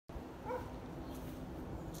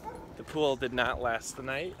The pool did not last the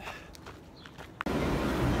night.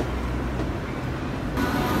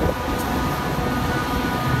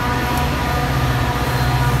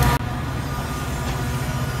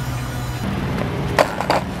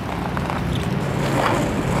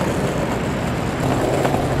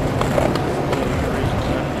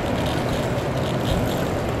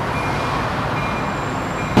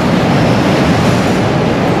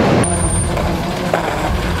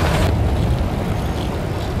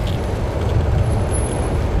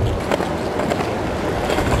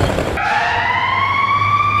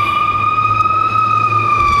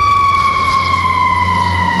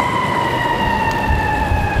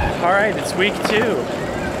 Alright, it's week 2.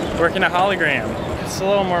 Working a hologram. It's a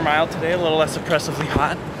little more mild today, a little less oppressively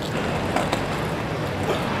hot.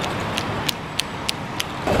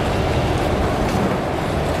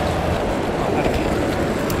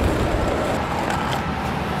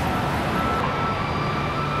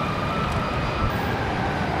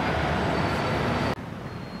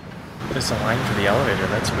 There's a line for the elevator,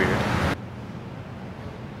 that's weird.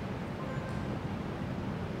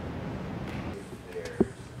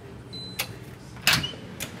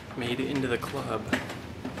 Made it into the club.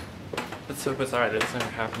 That's so bizarre, that's never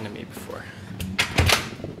happened to me before.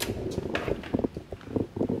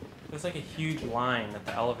 There's like a huge line at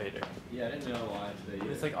the elevator. Yeah, I didn't know why today.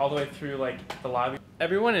 It's like all the way through like the lobby.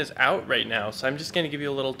 Everyone is out right now, so I'm just gonna give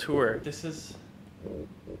you a little tour. This is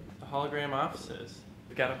the hologram offices.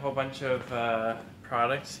 We've got a whole bunch of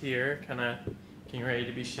products here, kind of getting ready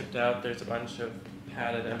to be shipped out. There's a bunch of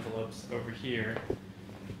padded envelopes over here.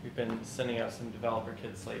 We've been sending out some developer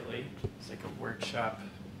kits lately. It's like a workshop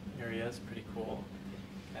area, it's pretty cool.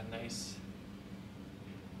 Got a nice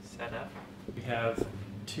setup. We have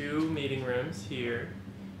 2 meeting rooms here,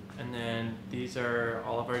 and then these are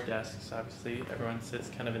all of our desks, obviously. Everyone sits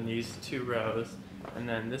kind of in these 2 rows. And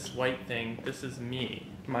then this white thing, this is me.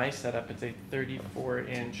 My setup is a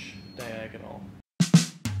 34-inch diagonal.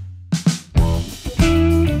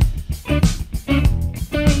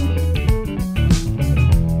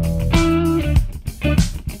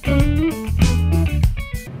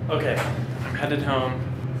 Okay, I'm headed home.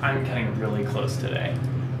 I'm cutting really close today.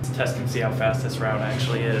 Let's test and see how fast this route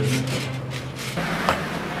actually is.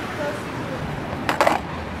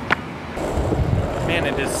 Man,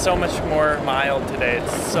 it is so much more mild today.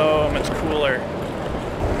 It's so much cooler.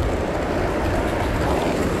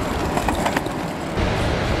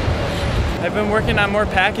 I've been working on more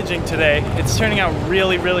packaging today. It's turning out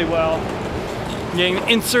really, really well. Getting the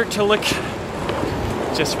insert to look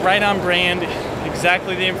just right on brand.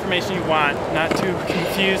 Exactly the information you want, not too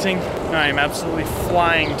confusing. I'm absolutely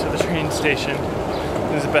flying to the train station.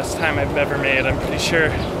 This is the best time I've ever made, I'm pretty sure.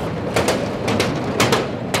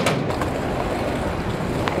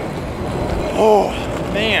 Oh,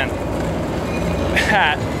 man,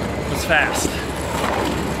 that was fast.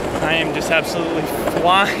 I am just absolutely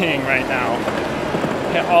flying right now.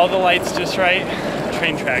 Hit all the lights just right,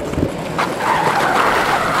 train tracks.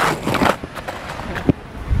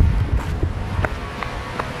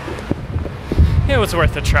 It was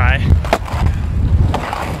worth a try.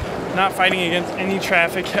 Not fighting against any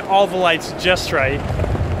traffic, hit all the lights just right.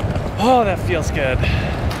 Oh, that feels good.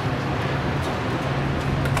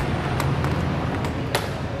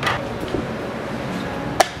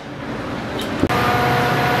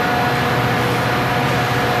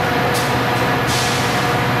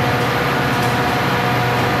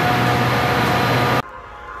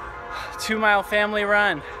 Two-mile family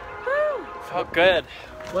run. Woo! Felt good.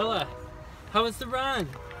 Willa, how was the run?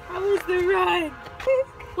 How was the run?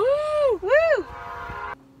 Woo! Woo!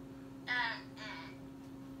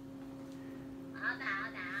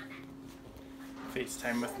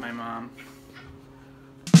 FaceTime with my mom.